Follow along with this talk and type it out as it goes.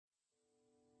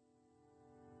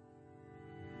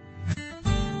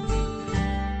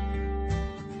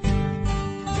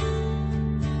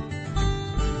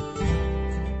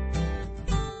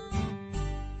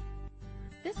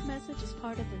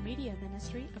part of the media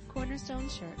ministry of Cornerstone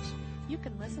Church. You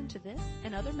can listen to this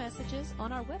and other messages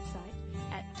on our website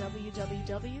at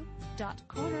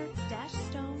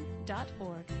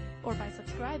www.corner-stone.org or by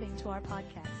subscribing to our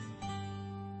podcast.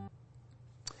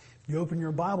 You open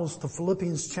your Bibles to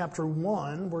Philippians chapter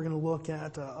 1. We're going to look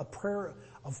at a prayer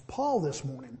of Paul this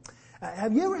morning.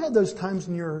 Have you ever had those times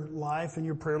in your life, in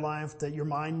your prayer life, that your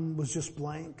mind was just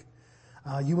blank?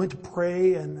 You went to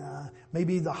pray and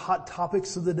maybe the hot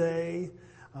topics of the day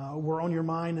were on your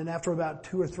mind, and after about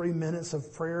 2 or 3 minutes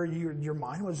of prayer, your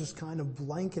mind was just kind of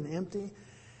blank and empty.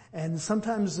 And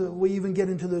sometimes we even get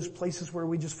into those places where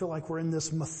we just feel like we're in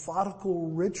this methodical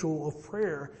ritual of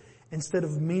prayer instead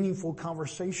of meaningful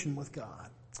conversation with God.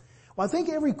 Well, I think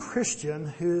every Christian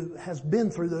who has been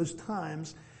through those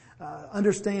times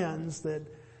understands that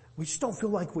we just don't feel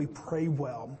like we pray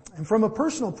well. And from a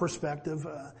personal perspective,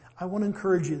 I want to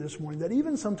encourage you this morning that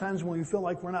even sometimes when we feel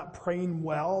like we're not praying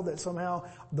well, that somehow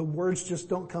the words just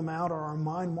don't come out or our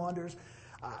mind wanders,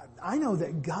 I know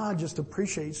that God just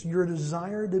appreciates your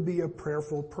desire to be a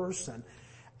prayerful person,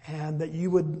 and that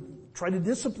you would try to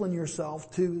discipline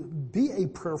yourself to be a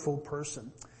prayerful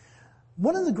person.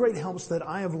 One of the great helps that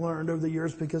I have learned over the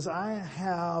years, because I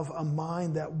have a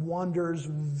mind that wanders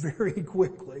very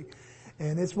quickly,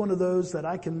 and it's one of those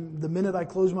that the minute I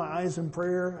close my eyes in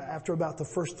prayer, after about the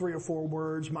first 3 or 4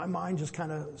 words, my mind just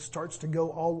kind of starts to go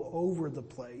all over the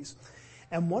place.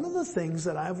 And one of the things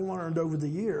that I've learned over the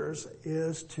years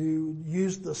is to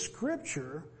use the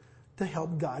scripture to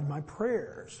help guide my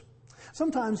prayers.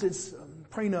 Sometimes it's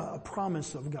praying a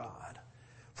promise of God.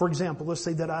 For example, let's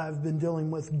say that I've been dealing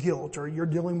with guilt, or you're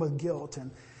dealing with guilt,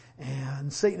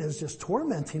 and Satan is just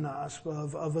tormenting us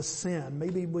of a sin.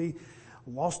 Maybe we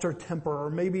lost our temper,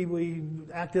 or maybe we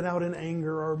acted out in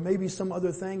anger, or maybe some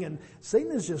other thing, and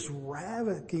Satan is just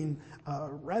ravaging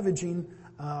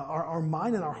our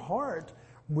mind and our heart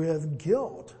with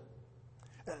guilt.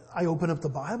 I open up the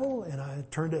Bible and I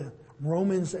turn to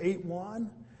Romans 8:1,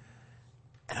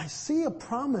 and I see a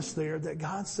promise there that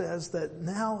God says that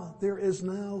now there is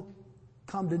no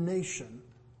condemnation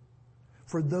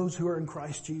for those who are in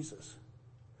Christ Jesus.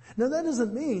 Now that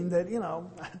doesn't mean that,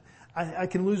 I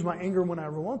can lose my anger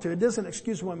whenever I want to. It doesn't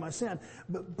excuse my sin.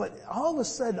 But all of a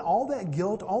sudden, all that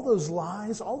guilt, all those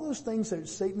lies, all those things that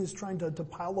Satan is trying to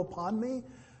pile upon me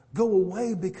go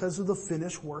away because of the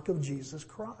finished work of Jesus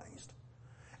Christ.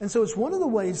 And so it's one of the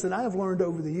ways that I have learned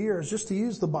over the years just to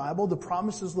use the Bible, the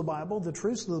promises of the Bible, the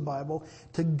truths of the Bible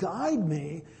to guide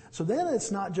me, so then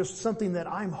it's not just something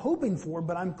that I'm hoping for,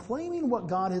 but I'm claiming what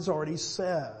God has already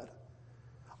said.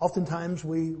 Oftentimes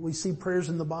we see prayers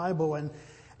in the Bible and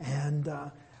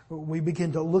we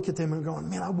begin to look at them and go,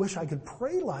 man, I wish I could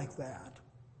pray like that.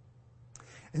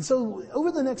 And so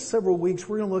over the next several weeks,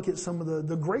 we're going to look at some of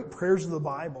the great prayers of the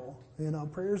Bible,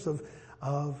 prayers of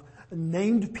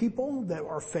named people that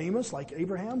are famous like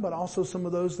Abraham, but also some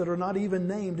of those that are not even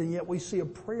named, and yet we see a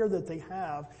prayer that they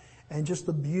have and just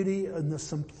the beauty and the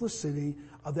simplicity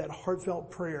of that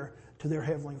heartfelt prayer to their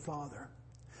Heavenly Father.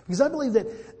 Because I believe that,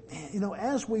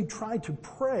 as we try to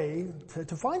pray,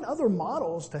 to find other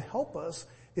models to help us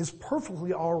is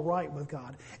perfectly all right with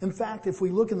God. In fact, if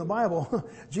we look in the Bible,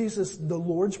 Jesus, the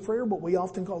Lord's Prayer, what we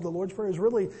often call the Lord's Prayer, is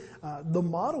really the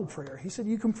model prayer. He said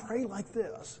you can pray like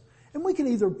this. And we can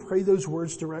either pray those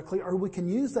words directly, or we can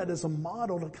use that as a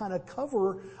model to kind of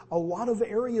cover a lot of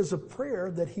areas of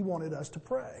prayer that he wanted us to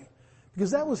pray.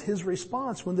 Because that was his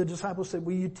response when the disciples said,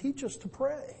 will you teach us to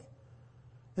pray?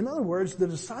 In other words, the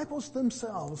disciples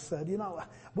themselves said,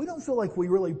 we don't feel like we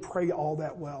really pray all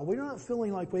that well. We're not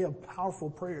feeling like we have powerful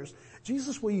prayers.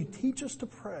 Jesus, will you teach us to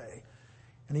pray?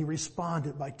 And he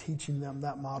responded by teaching them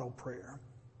that model prayer.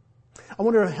 I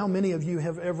wonder how many of you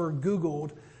have ever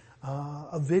Googled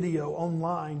a video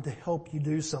online to help you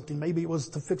do something. Maybe it was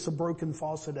to fix a broken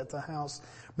faucet at the house.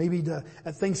 Maybe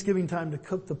at Thanksgiving time to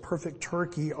cook the perfect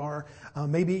turkey, or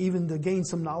maybe even to gain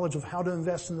some knowledge of how to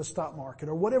invest in the stock market,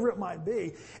 or whatever it might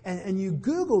be. And you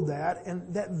Googled that,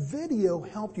 and that video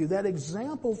helped you. That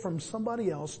example from somebody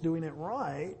else doing it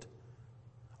right,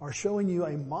 or showing you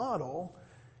a model,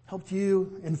 helped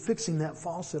you in fixing that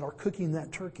faucet or cooking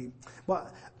that turkey.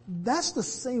 Well, that's the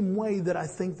same way that I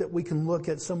think that we can look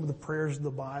at some of the prayers of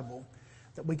the Bible,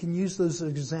 that we can use those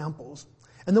examples.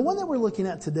 And the one that we're looking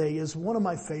at today is one of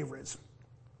my favorites.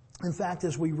 In fact,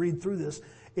 as we read through this,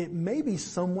 it may be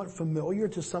somewhat familiar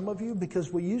to some of you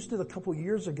because we used it a couple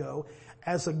years ago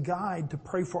as a guide to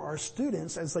pray for our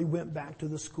students as they went back to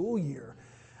the school year.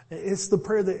 It's the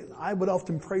prayer that I would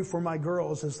often pray for my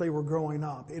girls as they were growing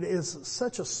up. It is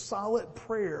such a solid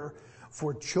prayer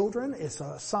for children. It's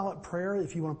a solid prayer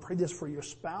if you want to pray this for your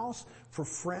spouse, for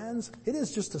friends. It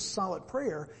is just a solid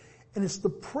prayer. And it's the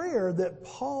prayer that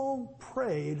Paul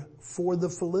prayed for the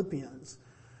Philippians.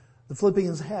 The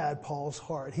Philippians had Paul's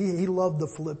heart. He loved the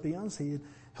Philippians. He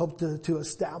helped to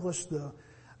establish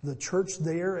the church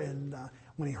there. And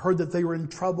when he heard that they were in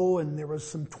trouble and there was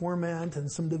some torment and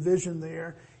some division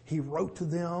there, he wrote to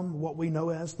them what we know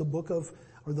as the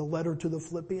the letter to the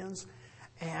Philippians.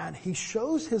 And he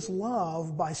shows his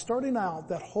love by starting out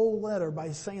that whole letter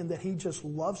by saying that he just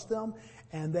loves them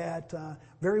and that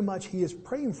very much he is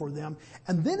praying for them.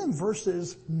 And then in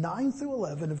verses 9 through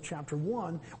 11 of chapter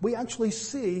 1, we actually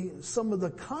see some of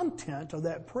the content of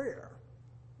that prayer.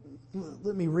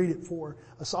 Let me read it for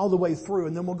us all the way through,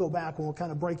 and then we'll go back and we'll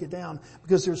kind of break it down,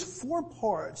 because there's 4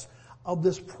 parts of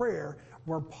this prayer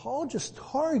where Paul just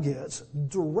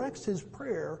directs his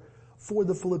prayer for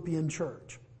the Philippian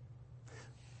church.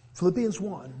 Philippians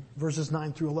 1, verses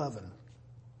 9 through 11.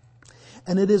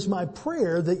 And it is my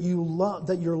prayer that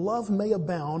your love may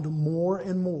abound more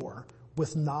and more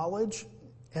with knowledge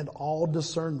and all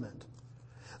discernment,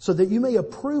 so that you may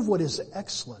approve what is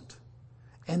excellent,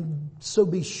 and so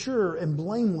be sure and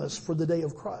blameless for the day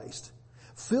of Christ,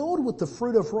 filled with the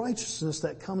fruit of righteousness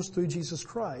that comes through Jesus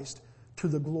Christ, to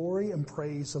the glory and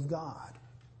praise of God.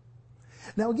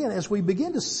 Now again, as we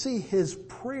begin to see his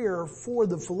prayer for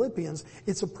the Philippians,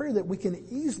 it's a prayer that we can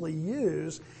easily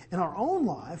use in our own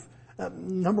life.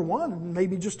 Number one,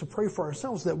 maybe just to pray for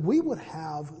ourselves that we would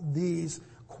have these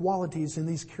qualities and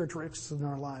these characteristics in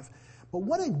our life. But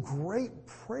what a great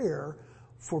prayer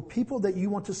for people that you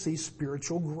want to see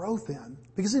spiritual growth in.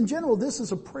 Because in general, this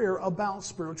is a prayer about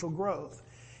spiritual growth.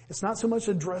 It's not so much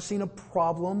addressing a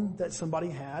problem that somebody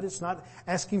had. It's not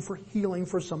asking for healing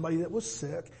for somebody that was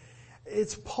sick.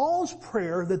 It's Paul's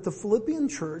prayer that the Philippian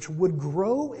church would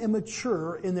grow and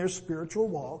mature in their spiritual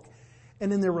walk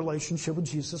and in their relationship with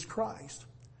Jesus Christ.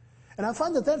 And I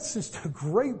find that that's just a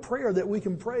great prayer that we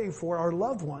can pray for our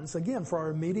loved ones, again, for our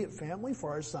immediate family,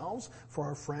 for ourselves, for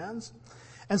our friends.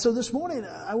 And so this morning,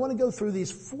 I want to go through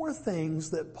these 4 things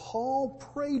that Paul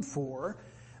prayed for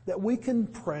that we can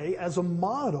pray as a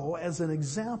model, as an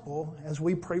example, as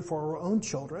we pray for our own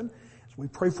children, as we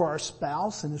pray for our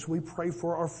spouse, and as we pray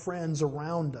for our friends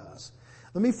around us.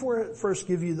 Let me first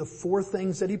give you the 4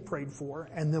 things that he prayed for,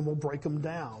 and then we'll break them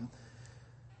down.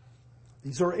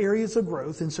 These are areas of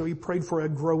growth, and so he prayed for a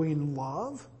growing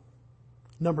love.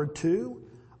 Number 2,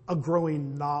 a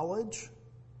growing knowledge.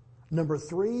 Number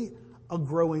 3, a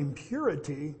growing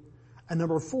purity. And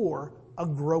number 4, a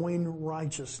growing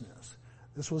righteousness.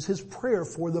 This was his prayer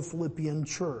for the Philippian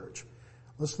church.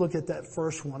 Let's look at that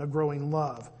first one, a growing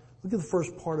love. Look at the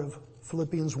first part of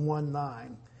Philippians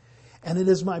 1:9. And it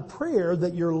is my prayer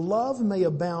that your love may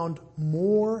abound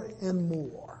more and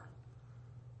more.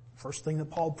 First thing that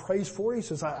Paul prays for, he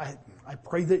says, I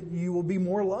pray that you will be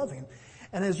more loving.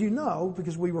 And as you know,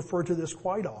 because we refer to this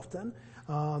quite often,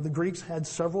 the Greeks had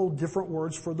several different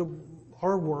words for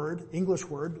our word, English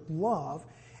word, love.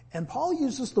 And Paul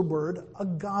uses the word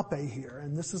agape here.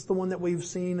 And this is the one that we've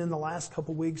seen in the last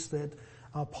couple weeks that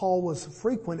Paul was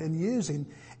frequent in using.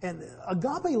 And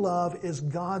agape love is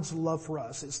God's love for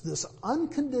us. It's this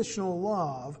unconditional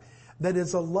love that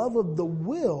is a love of the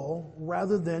will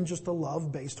rather than just a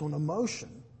love based on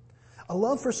emotion. A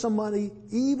love for somebody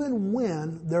even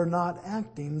when they're not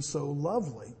acting so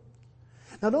lovely.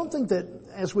 Now don't think that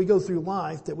as we go through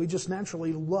life that we just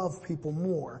naturally love people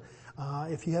more.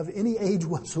 If you have any age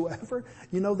whatsoever,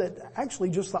 you know that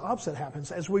actually just the opposite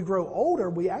happens. As we grow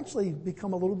older, we actually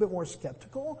become a little bit more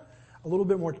skeptical, a little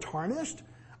bit more tarnished,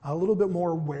 a little bit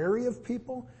more wary of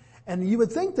people. And you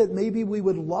would think that maybe we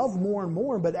would love more and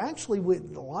more, but actually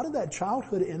a lot of that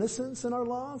childhood innocence in our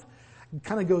love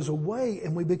kind of goes away,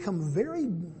 and we become very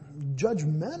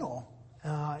judgmental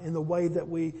in the way that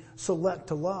we select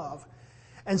to love.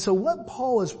 And so what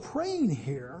Paul is praying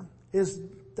here is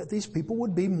that these people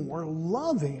would be more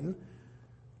loving,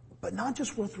 but not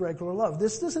just with regular love.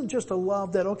 This isn't just a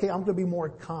love that, okay, I'm going to be more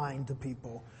kind to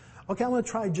people. Okay, I'm going to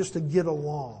try just to get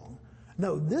along.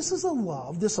 No, this is a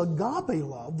love, this agape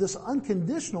love, this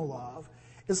unconditional love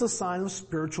is a sign of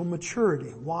spiritual maturity.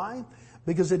 Why?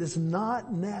 Because it is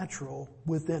not natural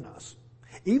within us.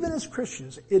 Even as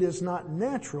Christians, it is not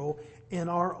natural in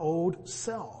our old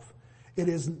self. It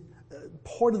is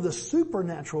part of the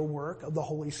supernatural work of the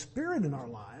Holy Spirit in our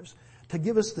lives to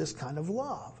give us this kind of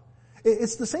love.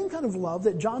 It's the same kind of love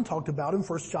that John talked about in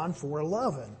 1 John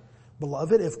 4:11.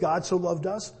 Beloved, if God so loved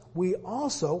us, we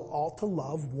also ought to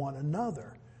love one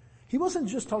another. He wasn't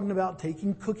just talking about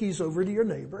taking cookies over to your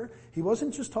neighbor. He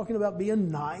wasn't just talking about being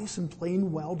nice and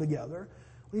playing well together.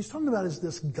 What he's talking about is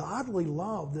this godly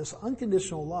love, this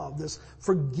unconditional love, this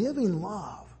forgiving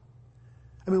love.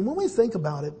 I mean, when we think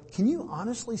about it, can you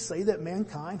honestly say that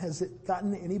mankind has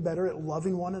gotten any better at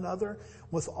loving one another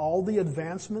with all the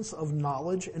advancements of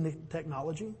knowledge and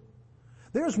technology?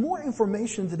 There's more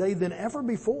information today than ever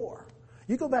before.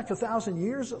 You go back 1,000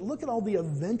 years, look at all the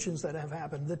inventions that have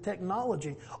happened, the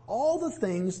technology, all the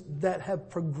things that have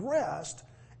progressed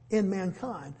in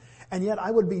mankind. And yet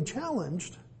I would be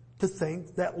challenged to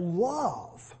think that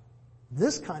love,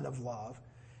 this kind of love,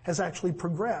 has actually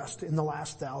progressed in the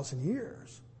last 1,000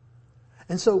 years.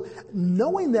 And so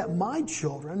knowing that my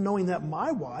children, knowing that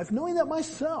my wife, knowing that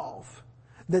myself,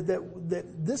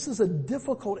 that this is a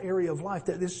difficult area of life,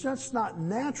 that it's just not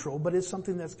natural, but it's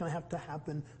something that's going to have to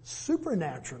happen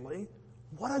supernaturally.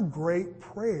 What a great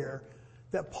prayer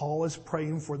that Paul is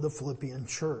praying for the Philippian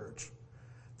church.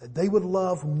 That they would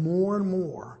love more and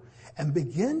more and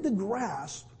begin to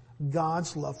grasp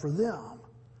God's love for them.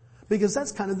 Because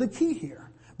that's kind of the key here.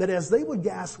 That as they would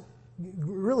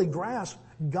really grasp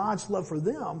God's love for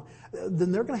them,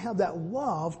 then they're going to have that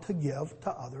love to give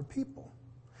to other people.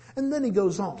 And then he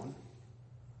goes on.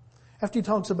 After he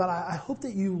talks about, I hope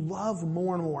that you love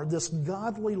more and more, this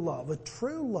godly love, a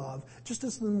true love, just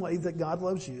as in the way that God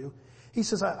loves you. He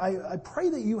says, I pray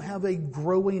that you have a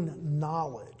growing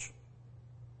knowledge.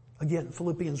 Again,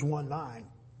 Philippians 1:9.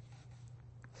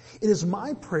 It is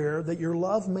my prayer that your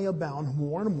love may abound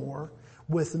more and more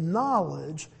with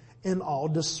knowledge and all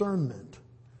discernment.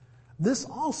 This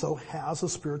also has a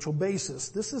spiritual basis.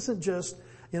 This isn't just,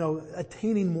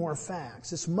 attaining more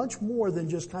facts. It's much more than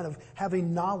just kind of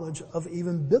having knowledge of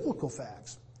even biblical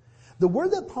facts. The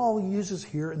word that Paul uses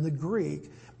here in the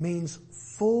Greek means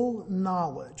full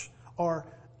knowledge or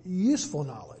useful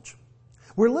knowledge.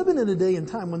 We're living in a day and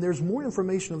time when there's more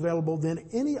information available than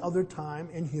any other time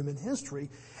in human history.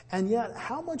 And yet,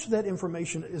 how much of that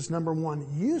information is, number one,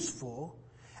 useful?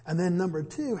 And then number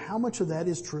two, how much of that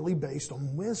is truly based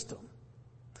on wisdom?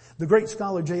 The great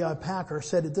scholar J.I. Packer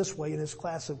said it this way in his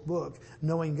classic book,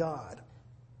 Knowing God.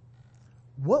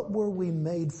 What were we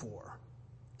made for?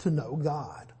 To know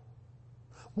God.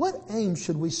 What aim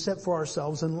should we set for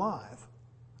ourselves in life?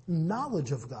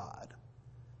 Knowledge of God.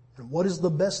 And what is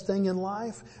the best thing in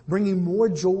life? Bringing more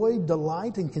joy,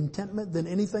 delight, and contentment than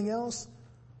anything else?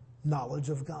 Knowledge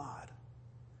of God.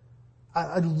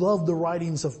 I love the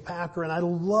writings of Packer, and I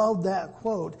love that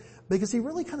quote because he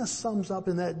really kind of sums up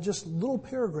in that just little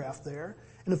paragraph there,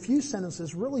 in a few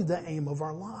sentences, really the aim of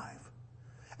our life.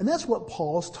 And that's what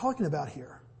Paul's talking about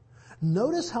here.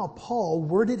 Notice how Paul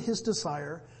worded his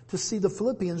desire to see the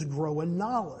Philippians grow in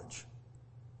knowledge.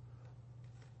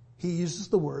 He uses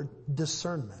the word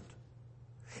discernment.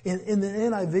 In the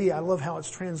NIV, I love how it's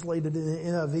translated in the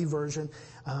NIV version.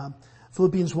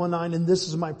 Philippians 1:9, and this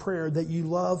is my prayer, that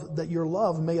your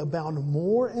love may abound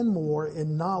more and more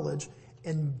in knowledge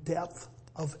and depth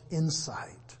of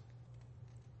insight.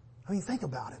 I mean, think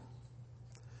about it.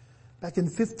 Back in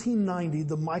 1590,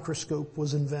 the microscope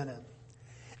was invented.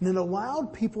 And it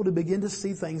allowed people to begin to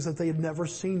see things that they had never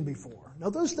seen before. Now,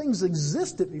 those things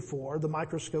existed before the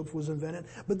microscope was invented,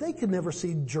 but they could never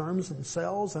see germs and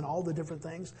cells and all the different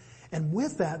things. And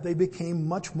with that, they became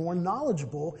much more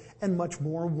knowledgeable and much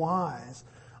more wise.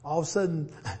 All of a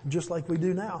sudden, just like we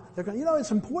do now, they're going,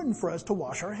 it's important for us to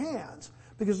wash our hands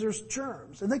because there's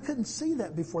germs. And they couldn't see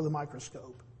that before the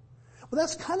microscope. Well,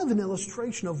 that's kind of an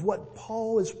illustration of what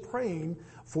Paul is praying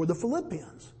for the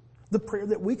Philippians. The prayer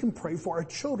that we can pray for our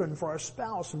children, for our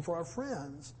spouse, and for our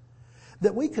friends.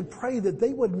 That we could pray that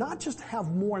they would not just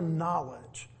have more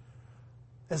knowledge,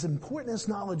 as important as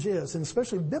knowledge is, and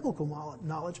especially biblical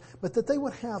knowledge, but that they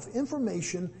would have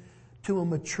information to a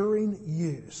maturing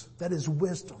use. That is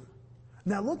wisdom.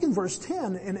 Now look in verse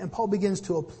 10, and Paul begins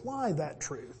to apply that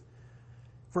truth.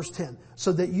 Verse 10,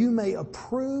 so that you may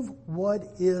approve what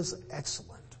is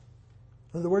excellent.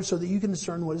 In other words, so that you can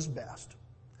discern what is best.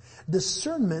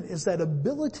 Discernment is that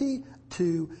ability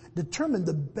to determine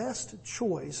the best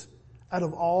choice out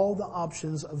of all the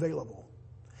options available.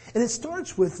 And it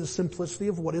starts with the simplicity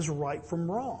of what is right from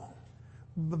wrong.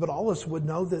 But all of us would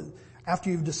know that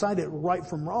after you've decided right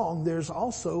from wrong, there's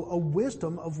also a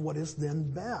wisdom of what is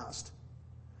then best.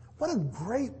 What a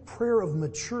great prayer of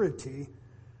maturity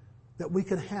that we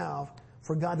could have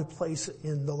for God to place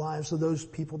in the lives of those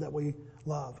people that we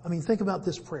love. I mean, think about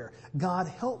this prayer. God,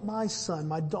 help my son,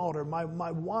 my daughter, my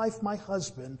wife, my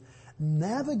husband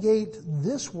navigate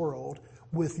this world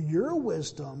with your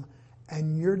wisdom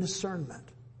and your discernment.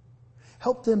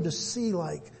 Help them to see,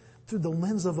 like through the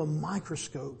lens of a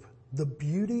microscope, the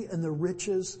beauty and the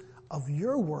riches of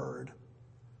your word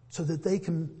so that they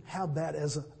can have that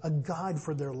as a guide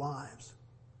for their lives.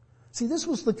 See, this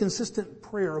was the consistent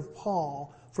prayer of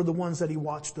Paul for the ones that he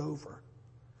watched over.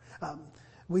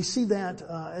 We see that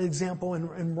example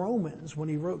in Romans, when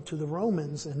he wrote to the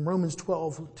Romans in Romans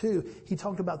 12:2. He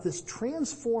talked about this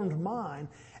transformed mind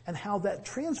and how that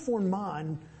transformed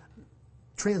mind,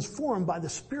 transformed by the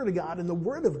Spirit of God and the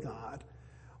Word of God,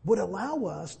 would allow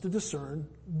us to discern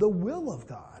the will of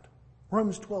God.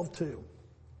 Romans 12:2.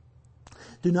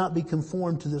 Do not be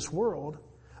conformed to this world,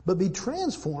 but be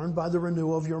transformed by the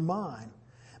renewal of your mind,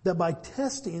 that by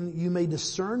testing you may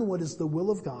discern what is the will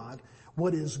of God,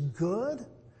 what is good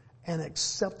and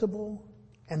acceptable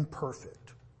and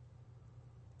perfect.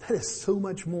 That is so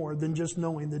much more than just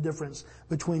knowing the difference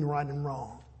between right and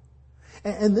wrong.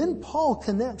 And then Paul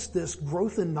connects this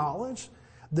growth in knowledge,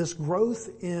 this growth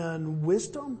in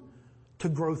wisdom, to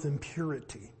growth in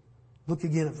purity. Look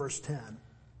again at verse 10.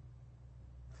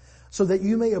 So that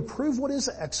you may approve what is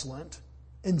excellent,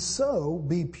 and so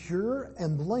be pure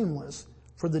and blameless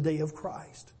for the day of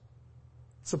Christ.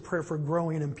 It's a prayer for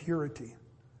growing in purity.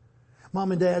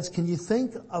 Mom and dads, can you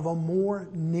think of a more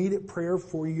needed prayer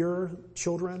for your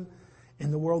children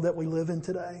in the world that we live in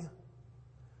today?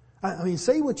 I mean,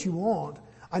 say what you want.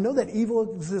 I know that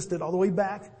evil existed all the way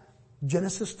back,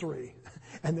 Genesis 3,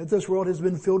 and that this world has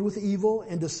been filled with evil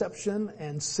and deception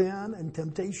and sin and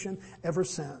temptation ever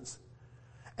since.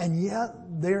 And yet,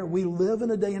 there we live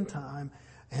in a day and time,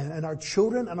 and our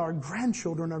children and our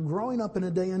grandchildren are growing up in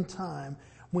a day and time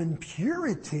when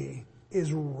purity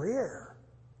is rare.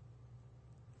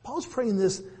 Paul's praying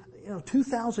this,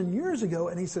 2,000 years ago,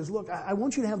 and he says, look, I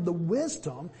want you to have the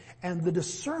wisdom and the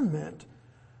discernment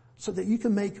so that you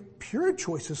can make pure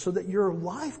choices, so that your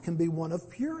life can be one of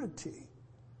purity.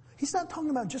 He's not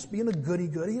talking about just being a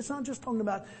goody-goody. He's not just talking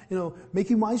about,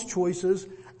 making wise choices.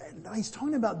 He's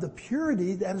talking about the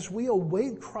purity that as we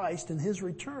await Christ and His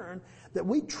return, that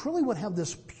we truly would have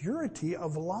this purity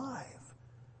of life.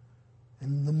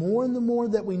 And the more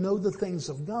that we know the things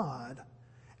of God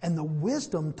and the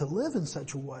wisdom to live in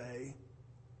such a way,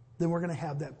 then we're going to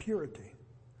have that purity.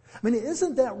 I mean,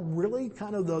 isn't that really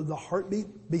kind of the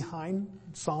heartbeat behind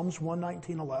Psalms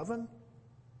 119:11?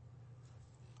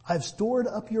 I've stored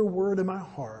up your word in my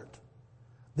heart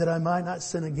that I might not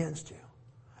sin against you.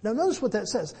 Now notice what that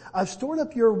says. I've stored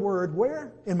up your word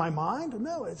where? In my mind?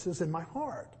 No, it says in my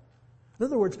heart. In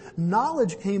other words,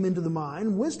 knowledge came into the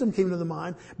mind, wisdom came into the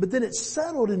mind, but then it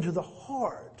settled into the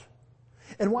heart.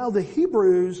 And while the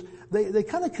Hebrews, they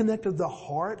kind of connected the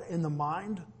heart and the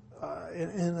mind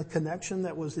in a connection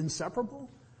that was inseparable,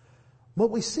 what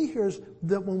we see here is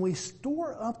that when we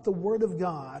store up the Word of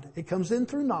God, it comes in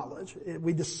through knowledge,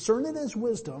 we discern it as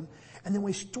wisdom, and then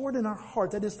we store it in our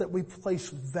heart. That is, that we place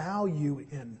value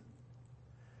in.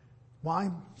 Why?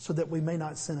 So that we may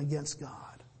not sin against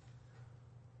God.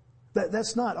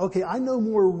 That's not, okay, I know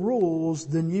more rules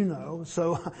than you know,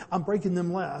 so I'm breaking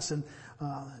them less. And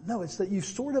no, it's that you've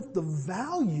stored up the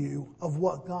value of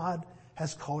what God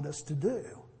has called us to do.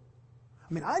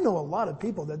 I mean, I know a lot of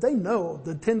people that they know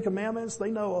the 10 Commandments,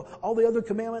 they know all the other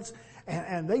commandments,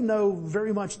 and they know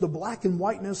very much the black and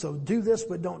whiteness of do this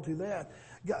but don't do that.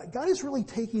 God is really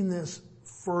taking this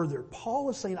further. Paul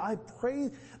is saying, I pray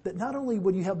that not only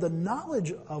would you have the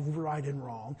knowledge of right and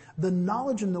wrong, the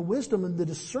knowledge and the wisdom and the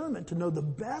discernment to know the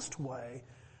best way,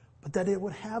 but that it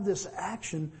would have this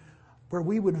action where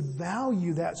we would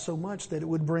value that so much that it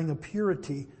would bring a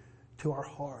purity to our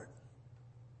heart.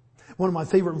 One of my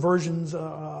favorite versions,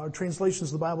 translations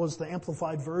of the Bible is the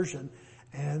Amplified Version.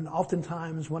 And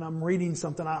oftentimes when I'm reading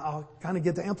something, I'll kind of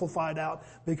get the Amplified out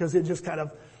because it just kind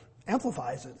of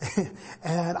amplifies it.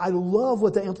 And I love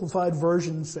what the Amplified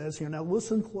Version says here. Now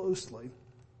listen closely.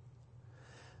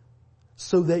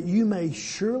 So that you may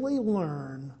surely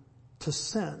learn to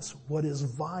sense what is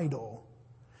vital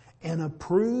and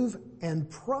approve and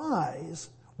prize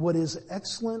what is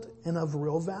excellent and of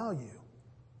real value.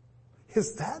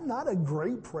 Is that not a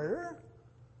great prayer?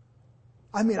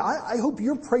 I mean, I hope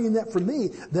you're praying that for me,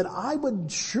 that I would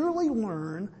surely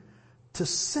learn to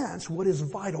sense what is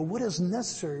vital, what is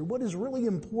necessary, what is really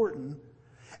important,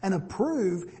 and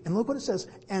approve, and look what it says,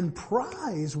 and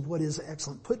prize what is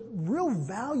excellent. Put real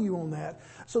value on that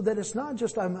so that it's not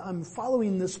just I'm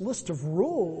following this list of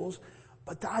rules,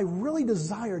 but that I really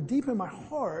desire deep in my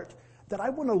heart that I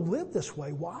want to live this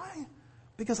way. Why?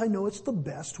 Because I know it's the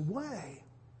best way.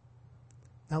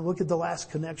 Now look at the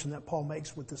last connection that Paul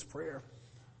makes with this prayer.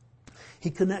 He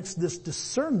connects this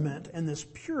discernment and this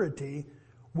purity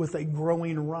with a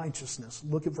growing righteousness.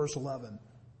 Look at verse 11.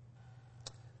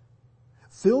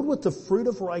 Filled with the fruit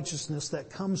of righteousness that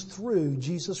comes through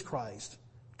Jesus Christ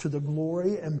to the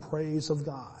glory and praise of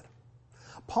God.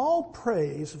 Paul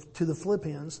prays to the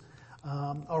Philippians,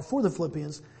 or for the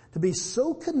Philippians, to be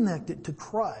so connected to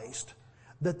Christ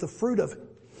that the fruit of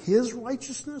His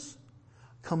righteousness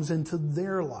comes into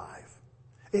their life.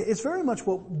 It's very much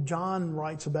what John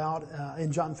writes about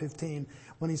in John 15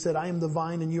 when he said, I am the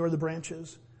vine and you are the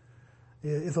branches.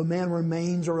 If a man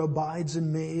remains or abides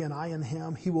in me and I in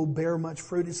him, he will bear much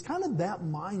fruit. It's kind of that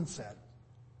mindset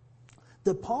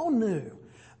that Paul knew,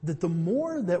 that the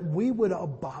more that we would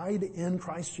abide in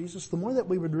Christ Jesus, the more that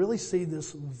we would really see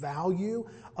this value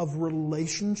of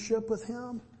relationship with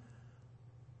him,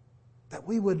 that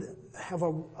we would have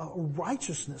a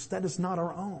righteousness that is not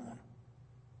our own.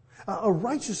 A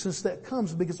righteousness that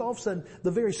comes because all of a sudden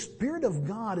the very Spirit of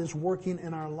God is working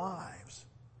in our lives.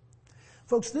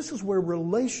 Folks, this is where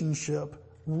relationship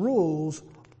rules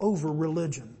over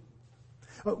religion.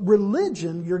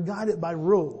 Religion, you're guided by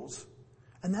rules.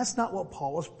 And that's not what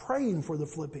Paul is praying for the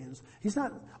Philippians. He's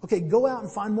not, okay, go out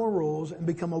and find more rules and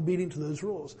become obedient to those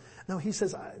rules. No, he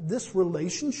says this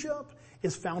relationship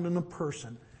is found in a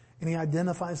person. And he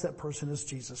identifies that person as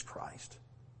Jesus Christ.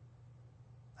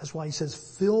 That's why he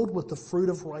says, filled with the fruit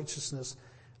of righteousness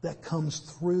that comes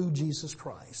through Jesus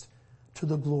Christ to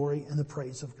the glory and the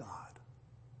praise of God.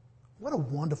 What a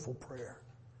wonderful prayer.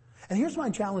 And here's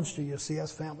my challenge to you,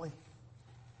 CS family.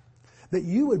 That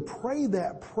you would pray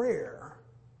that prayer,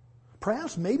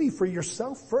 perhaps maybe for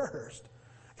yourself first.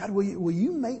 God, will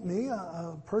you make me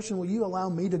a person, will you allow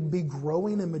me to be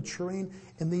growing and maturing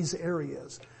in these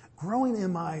areas? Growing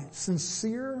in my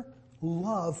sincere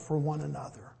love for one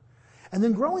another. And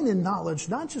then growing in knowledge,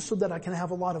 not just so that I can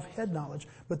have a lot of head knowledge,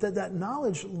 but that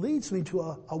knowledge leads me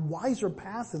to a wiser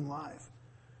path in life.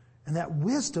 And that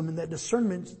wisdom and that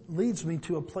discernment leads me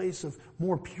to a place of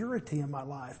more purity in my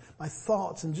life, my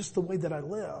thoughts and just the way that I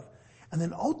live. And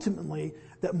then ultimately,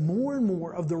 that more and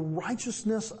more of the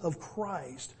righteousness of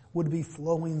Christ would be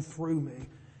flowing through me.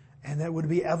 And that would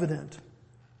be evident.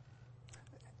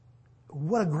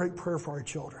 What a great prayer for our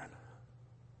children.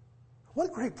 What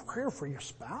a great prayer for your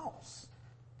spouse.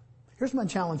 Here's my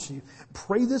challenge to you.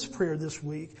 Pray this prayer this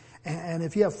week. And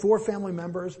if you have 4 family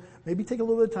members, maybe take a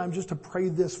little bit of time just to pray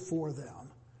this for them.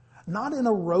 Not in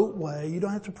a rote way. You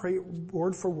don't have to pray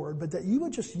word for word, but that you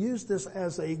would just use this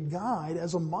as a guide,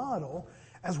 as a model,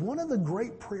 as one of the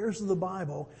great prayers of the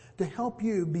Bible to help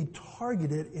you be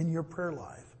targeted in your prayer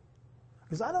life.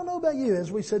 Because I don't know about you,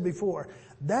 as we said before,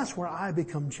 that's where I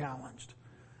become challenged.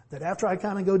 That after I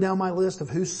kind of go down my list of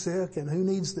who's sick and who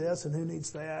needs this and who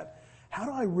needs that, how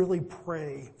do I really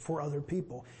pray for other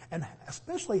people? And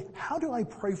especially, how do I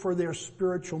pray for their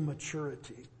spiritual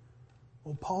maturity?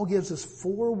 Well, Paul gives us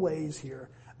 4 ways here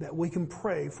that we can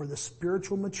pray for the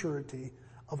spiritual maturity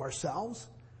of ourselves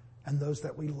and those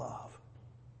that we love.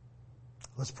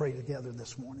 Let's pray together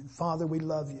this morning. Father, we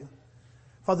love you.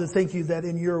 Father, thank you that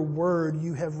in your word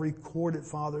you have recorded,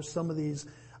 Father, some of these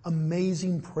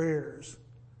amazing prayers.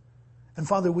 And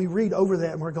Father, we read over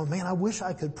that and we're going, man, I wish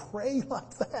I could pray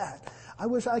like that. I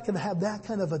wish I could have that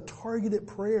kind of a targeted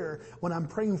prayer when I'm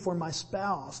praying for my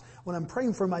spouse, when I'm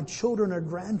praying for my children or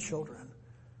grandchildren.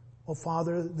 Well,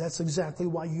 Father, that's exactly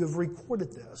why you have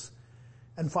recorded this.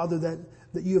 And Father,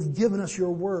 that you have given us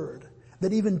your word,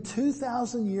 that even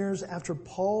 2,000 years after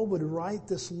Paul would write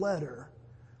this letter,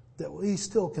 that we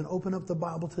still can open up the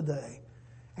Bible today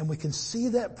and we can see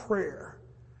that prayer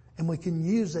and we can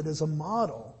use it as a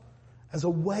model, as a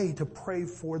way to pray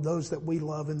for those that we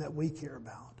love and that we care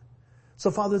about.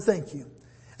 So Father, thank you.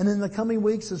 And in the coming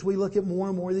weeks, as we look at more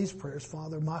and more of these prayers,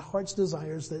 Father, my heart's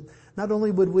desire is that not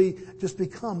only would we just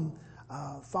become,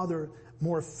 Father,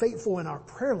 more faithful in our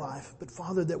prayer life, but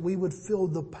Father, that we would feel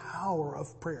the power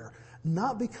of prayer.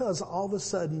 Not because all of a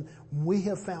sudden we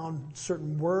have found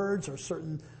certain words or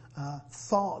certain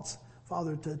thoughts,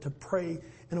 Father, to pray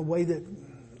in a way that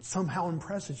somehow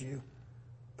impresses you.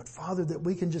 But Father, that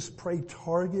we can just pray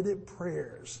targeted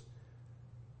prayers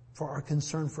for our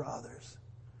concern for others.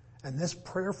 And this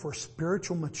prayer for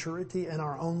spiritual maturity in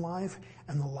our own life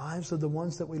and the lives of the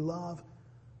ones that we love,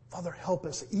 Father, help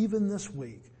us even this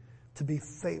week to be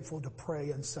faithful to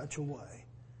pray in such a way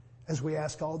as we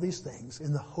ask all these things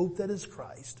in the hope that is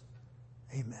Christ.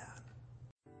 Amen.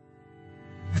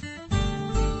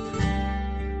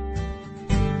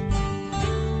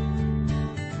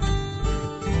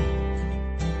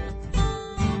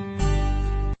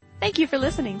 Thank you for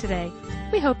listening today.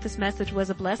 We hope this message was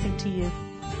a blessing to you.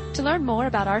 To learn more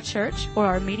about our church or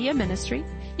our media ministry,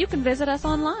 you can visit us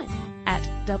online at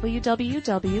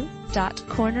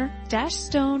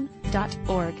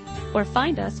www.corner-stone.org or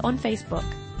find us on Facebook.